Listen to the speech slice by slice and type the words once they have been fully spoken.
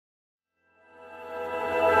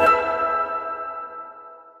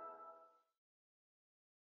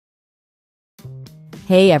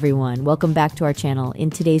Hey everyone, welcome back to our channel. In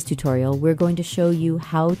today's tutorial, we're going to show you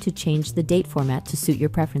how to change the date format to suit your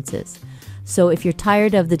preferences. So if you're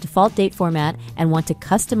tired of the default date format and want to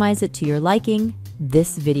customize it to your liking,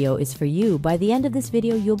 this video is for you. By the end of this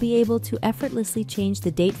video, you'll be able to effortlessly change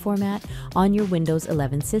the date format on your Windows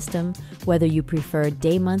 11 system, whether you prefer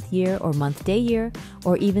day, month, year, or month, day, year,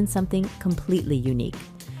 or even something completely unique.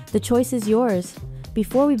 The choice is yours.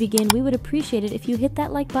 Before we begin, we would appreciate it if you hit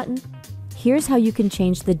that like button. Here's how you can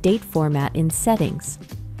change the date format in Settings.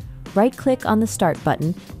 Right-click on the Start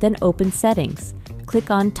button, then open Settings. Click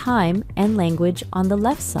on Time and Language on the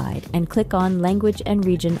left side and click on Language and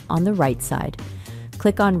Region on the right side.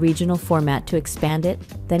 Click on Regional Format to expand it,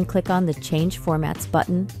 then click on the Change Formats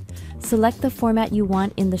button. Select the format you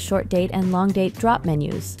want in the Short Date and Long Date drop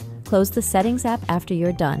menus. Close the Settings app after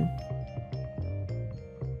you're done.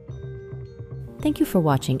 Thank you for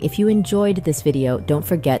watching. If you enjoyed this video, don't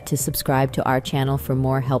forget to subscribe to our channel for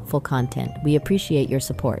more helpful content. We appreciate your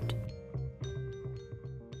support.